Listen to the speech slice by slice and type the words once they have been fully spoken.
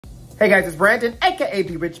Hey guys, it's Brandon, aka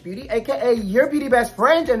B.Rich Beauty, aka your beauty best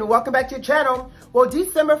friend, and welcome back to your channel. Well,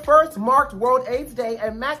 December 1st marked World AIDS Day,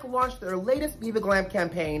 and M.A.C launched their latest VIVA GLAM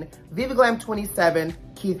campaign, VIVA GLAM 27,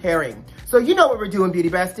 Keith Haring. So you know what we're doing, beauty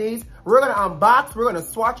besties. We're gonna unbox, we're gonna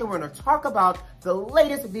swatch, and we're gonna talk about the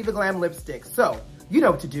latest VIVA GLAM lipstick. So, you know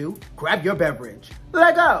what to do. Grab your beverage.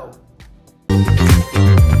 Let go.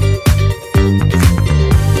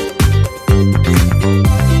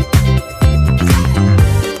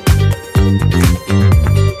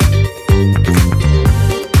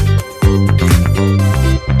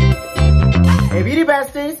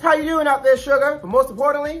 Besties, how you doing out there, sugar? But most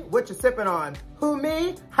importantly, what you sipping on? Who,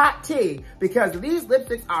 me? Hot tea. Because these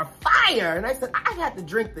lipsticks are fire. And I said I had to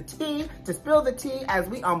drink the tea to spill the tea as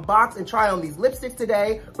we unbox and try on these lipsticks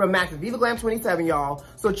today from M.A.C's VIVA GLAM 27, y'all.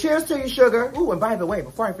 So cheers to you, sugar. Ooh, and by the way,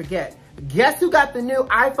 before I forget, guess who got the new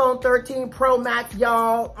iPhone 13 Pro Max,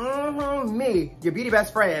 y'all? Me, your beauty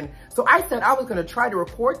best friend. So I said I was gonna try to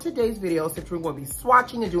record today's video since we're gonna be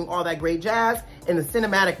swatching and doing all that great jazz in the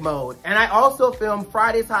cinematic mode. And I also filmed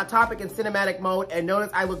Friday's Hot Topic in cinematic mode, and notice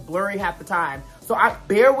I look blurry half the time. So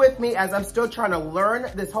bear with me as I'm still trying to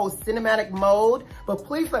learn this whole cinematic mode, but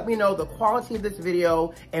please let me know the quality of this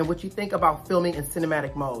video and what you think about filming in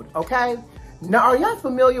cinematic mode, okay? Now, are y'all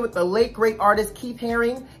familiar with the late great artist Keith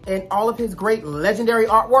Haring and all of his great legendary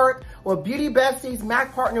artwork? Well, Beauty Besties,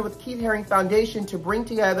 M.A.C partnered with Keith Haring Foundation to bring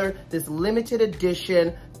together this limited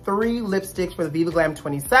edition 3 lipsticks for the VIVA GLAM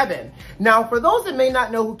 27. Now, for those that may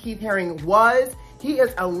not know who Keith Haring was, he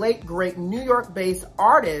is a late great New York-based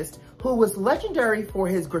artist who was legendary for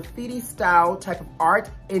his graffiti style type of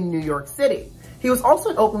art in New York City. He was also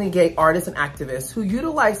an openly gay artist and activist who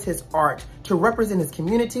utilized his art to represent his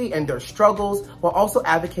community and their struggles while also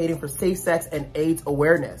advocating for safe sex and AIDS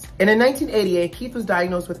awareness. And in 1988, Keith was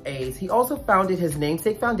diagnosed with AIDS. He also founded his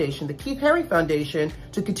namesake foundation, the Keith Haring Foundation,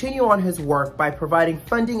 to continue on his work by providing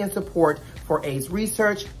funding and support for AIDS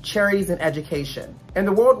research, charities, and education. And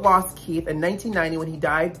the world lost Keith in 1990 when he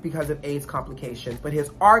died because of AIDS complications, but his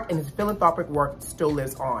art and his philanthropic work still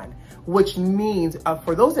lives on, which means,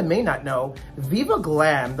 for those that may not know, VIVA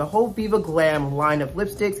GLAM, the whole VIVA GLAM line of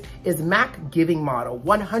lipsticks is M.A.C giving model.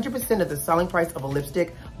 100% of the selling price of a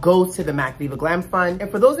lipstick goes to the M.A.C VIVA GLAM Fund. And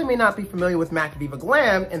for those that may not be familiar with M.A.C VIVA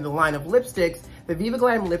GLAM and the line of lipsticks, the VIVA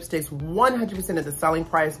GLAM lipsticks, 100% of the selling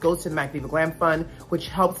price goes to the M.A.C VIVA GLAM Fund, which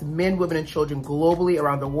helps men, women, and children globally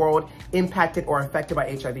around the world impacted or affected by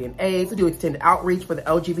HIV and AIDS. To do extended outreach for the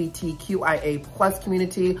LGBTQIA+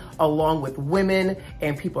 community, along with women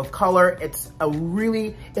and people of color. It's a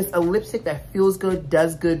lipstick that feels good,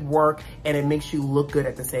 does good work, and it makes you look good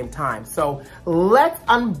at the same time. So let's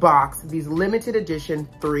unbox these limited edition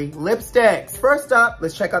 3 lipsticks. First up,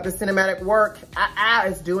 let's check out the cinematic work.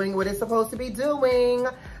 It's doing what it's supposed to be doing.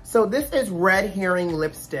 So this is Red Haring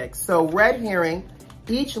lipstick. So Red Haring,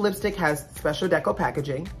 each lipstick has special deco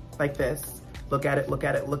packaging like this. Look at it, look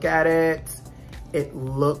at it, look at it. It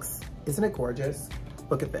looks, isn't it gorgeous?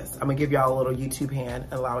 Look at this. I'm gonna give y'all a little YouTube hand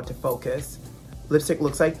and allow it to focus. Lipstick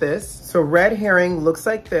looks like this. So Red Haring looks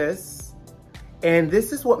like this. And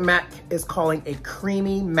this is what M.A.C is calling a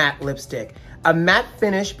creamy matte lipstick. A matte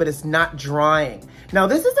finish, but it's not drying. Now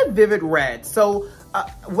this is a vivid red. So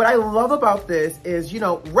what I love about this is, you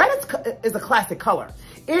know, red is a classic color.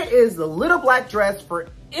 It is the little black dress for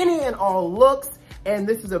any and all looks. And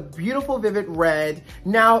this is a beautiful vivid red.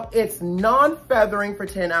 Now it's non-feathering for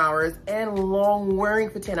 10 hours and long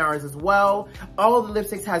wearing for 10 hours as well. All of the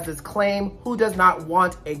lipsticks has this claim, who does not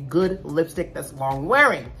want a good lipstick that's long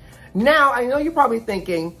wearing? Now, I know you're probably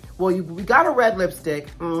thinking, well, we got a red lipstick.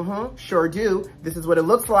 Sure do. This is what it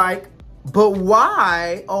looks like. But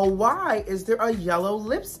why, oh why, is there a yellow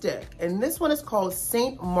lipstick? And this one is called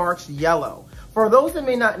St. Mark's Yellow. For those that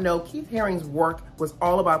may not know, Keith Haring's work was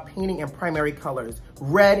all about painting in primary colors,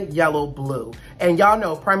 red, yellow, blue. And y'all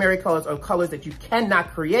know primary colors are colors that you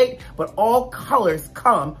cannot create, but all colors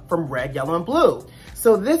come from red, yellow, and blue.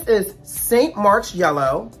 So this is St. Mark's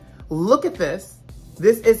Yellow. Look at this.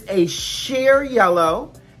 This is a sheer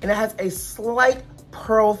yellow, and it has a slight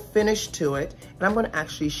pearl finish to it. And I'm gonna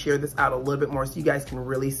actually share this out a little bit more so you guys can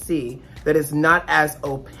really see that it's not as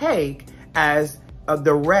opaque as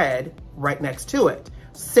the red right next to it.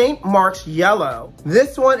 St. Mark's Yellow.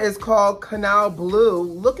 This one is called Canal Blue.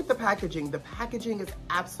 Look at the packaging. The packaging is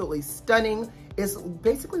absolutely stunning. It's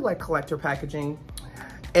basically like collector packaging.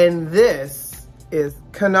 And this is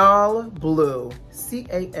Canal Blue.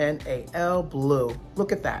 C-A-N-A-L Blue.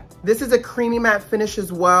 Look at that. This is a creamy matte finish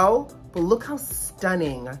as well, but look how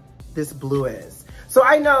stunning this blue is. So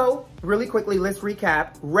I know, really quickly, let's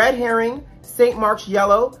recap. Red Haring, St. Mark's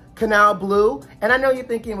Yellow, Canal Blue. And I know you're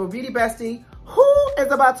thinking, well, Beauty Bestie, who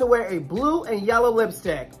is about to wear a blue and yellow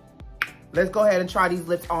lipstick. Let's go ahead and try these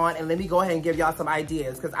lips on, and let me go ahead and give y'all some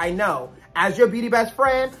ideas, because I know, as your beauty best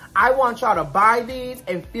friend, I want y'all to buy these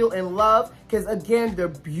and feel in love, because again, they're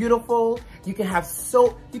beautiful. You can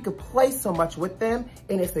play so much with them,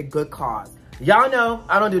 and it's a good cause. Y'all know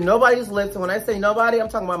I don't do nobody's lips, and when I say nobody, I'm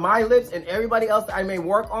talking about my lips and everybody else that I may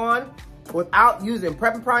work on without using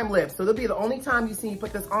Prep and Prime lips. So it'll be the only time you see me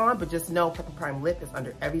put this on, but just know Prep and Prime lip is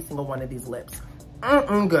under every single one of these lips.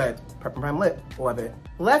 Good. Prep and Prime lip, love it.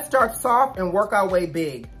 Let's start soft and work our way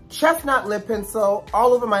big. Chestnut lip pencil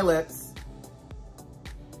all over my lips.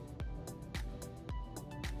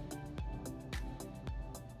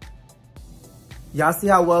 Y'all see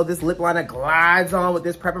how well this lip liner glides on with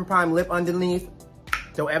this Prep and Prime lip underneath?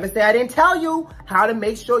 Don't ever say I didn't tell you how to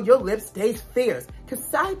make sure your lip stays fierce. Because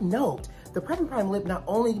side note, the Prep and Prime lip not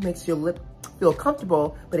only makes your lip feel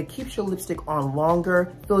comfortable, but it keeps your lipstick on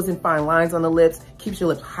longer, fills in fine lines on the lips, keeps your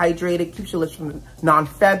lips hydrated, keeps your lips from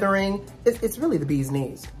non-feathering. It's really the bee's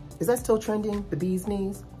knees. Is that still trending, the bee's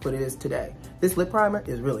knees? But it is today. This lip primer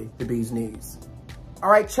is really the bee's knees. All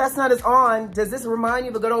right, Chestnut is on. Does this remind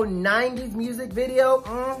you of a good old 90s music video?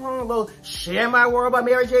 A little Share My World by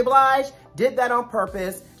Mary J. Blige. Did that on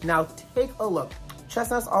purpose. Now take a look.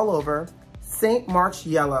 Chestnut's all over. St. Mark's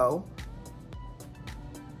yellow.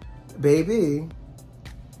 Baby,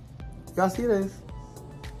 y'all see this?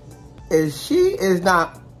 If she is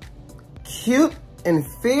not cute and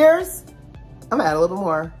fierce, I'm gonna add a little bit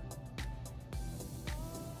more.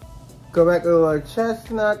 Go back to the little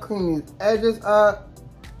chestnut, clean these edges up.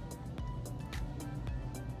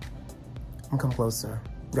 And come closer.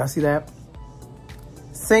 Y'all see that?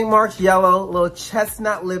 St. Mark's yellow, little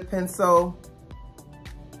chestnut lip pencil.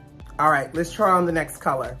 All right, let's try on the next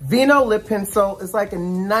color. Vino lip pencil is like a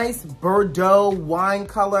nice Bordeaux wine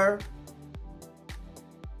color.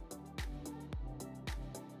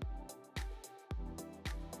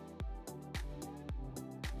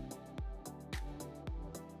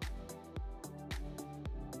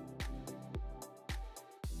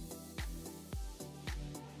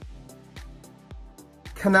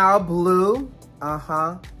 Canal blue,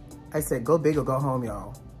 I said go big or go home,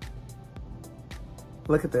 y'all.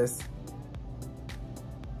 Look at this.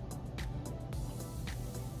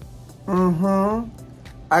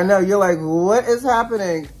 I know, you're like, what is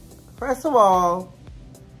happening? First of all,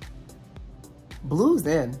 blue's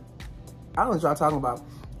in. I don't know what y'all talking about.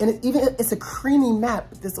 And it's a creamy matte,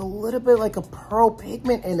 but there's a little bit like a pearl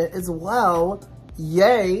pigment in it as well.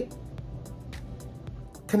 Yay.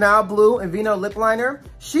 Canal blue and Vino lip liner.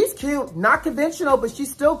 She's cute, not conventional, but she's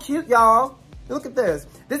still cute, y'all. Look at this.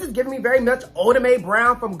 This is giving me very much Oda Mae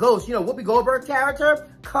Brown from Ghost. You know, Whoopi Goldberg character.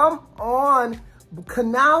 Come on.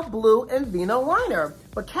 Canal blue and Vino liner.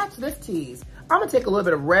 But catch this tease. I'm gonna take a little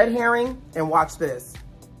bit of red herring and watch this.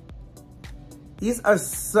 These are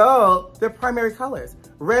they're primary colors.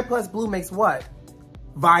 Red plus blue makes what?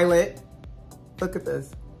 Violet. Look at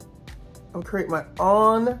this. I'm creating my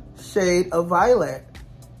own shade of violet.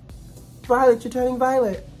 Violet, you're turning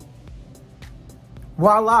violet.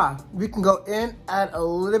 Voila, we can go in, add a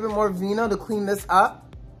little bit more Vino to clean this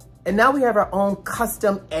up. And now we have our own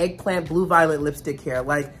custom eggplant blue violet lipstick here.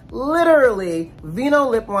 Like literally Vino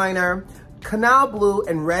lip liner, Canal blue,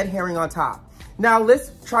 and red herring on top. Now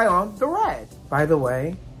let's try on the red. By the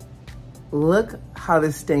way, look how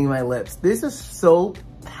this stained my lips. This is so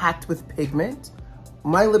packed with pigment.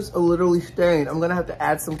 My lips are literally stained. I'm gonna have to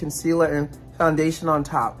add some concealer and foundation on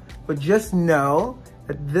top. But just know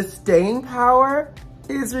that this staying power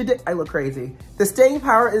is ridiculous. I look crazy. The staying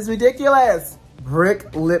power is ridiculous.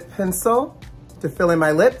 Brick lip pencil to fill in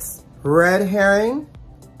my lips. Red herring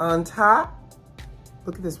on top.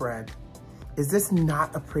 Look at this red. Is this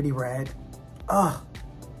not a pretty red? Ugh.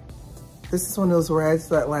 This is one of those reds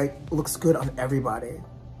that like looks good on everybody.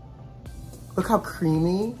 Look how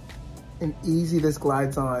creamy and easy this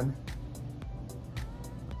glides on.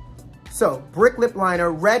 So, brick lip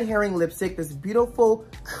liner, red herring lipstick, this beautiful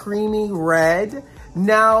creamy red.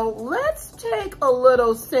 Now, let's take a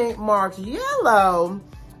little St. Mark's yellow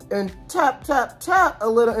and tap, tap, tap a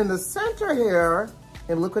little in the center here.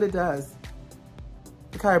 And look what it does.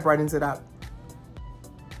 Look how it brightens it up.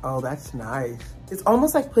 Oh, that's nice. It's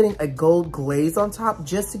almost like putting a gold glaze on top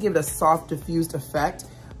just to give it a soft, diffused effect.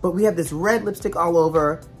 But we have this red lipstick all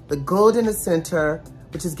over, the gold in the center,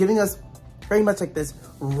 which is giving us very much like this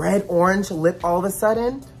red-orange lip all of a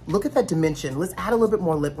sudden. Look at that dimension. Let's add a little bit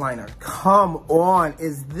more lip liner. Come on,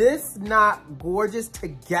 is this not gorgeous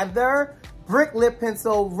together? Brick lip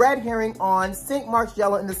pencil, red herring on, St. Mark's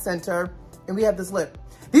yellow in the center, and we have this lip.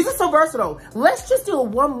 These are so versatile. Let's just do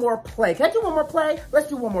one more play. Can I do one more play? Let's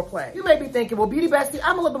do one more play. You may be thinking, well, Beauty Bestie,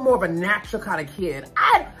 I'm a little bit more of a natural kind of kid.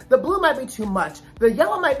 The blue might be too much. The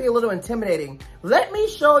yellow might be a little intimidating. Let me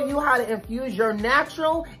show you how to infuse your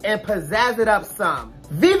natural and pizzazz it up some.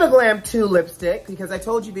 VIVA GLAM 2 lipstick, because I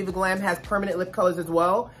told you VIVA GLAM has permanent lip colors as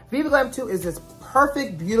well. VIVA GLAM 2 is this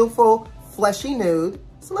perfect, beautiful, fleshy nude.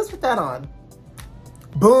 So let's put that on.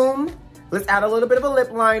 Boom. Let's add a little bit of a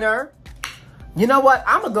lip liner. You know what?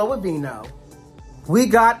 I'm gonna go with Vino. We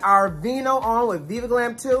got our Vino on with VIVA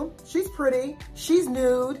GLAM 2. She's pretty, she's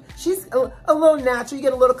nude, she's a little natural. You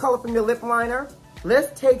get a little color from your lip liner.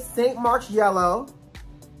 Let's take St. Mark's Yellow,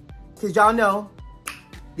 because y'all know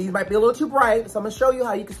these might be a little too bright. So I'm gonna show you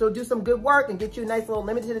how you can still do some good work and get you a nice little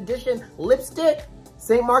limited edition lipstick.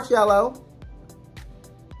 St. Mark's Yellow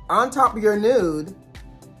on top of your nude.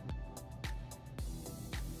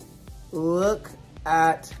 Look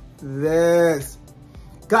at this.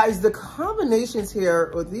 Guys, the combinations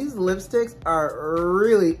here with these lipsticks are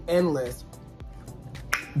really endless.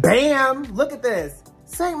 Bam! Look at this.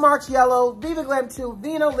 St. Mark's Yellow, VIVA GLAM 2,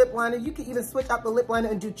 Vino lip liner. You can even switch out the lip liner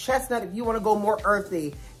and do Chestnut if you want to go more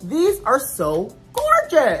earthy. These are so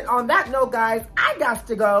gorgeous. On that note, guys, I got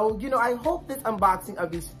to go. You know, I hope this unboxing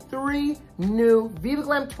of these 3 new VIVA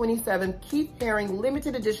GLAM 27 Keith Haring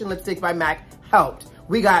limited edition lipsticks by M.A.C helped.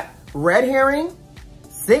 We got Red Herring,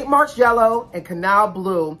 St. Mark's Yellow, and Canal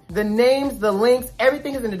Blue. The names, the links,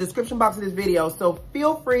 everything is in the description box of this video, so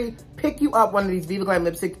feel free, pick you up one of these VIVA GLAM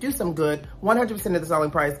lipsticks, do some good. 100% of the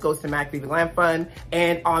selling price goes to M.A.C VIVA GLAM Fund.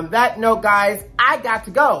 And on that note, guys, I got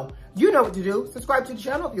to go. You know what to do. Subscribe to the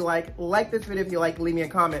channel if you like this video if you like, leave me a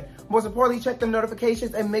comment. Most importantly, check the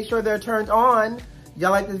notifications and make sure they're turned on.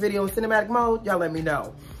 Y'all like this video in cinematic mode? Y'all let me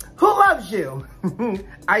know. Who loves you?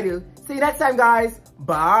 I do. See you next time, guys.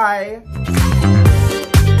 Bye.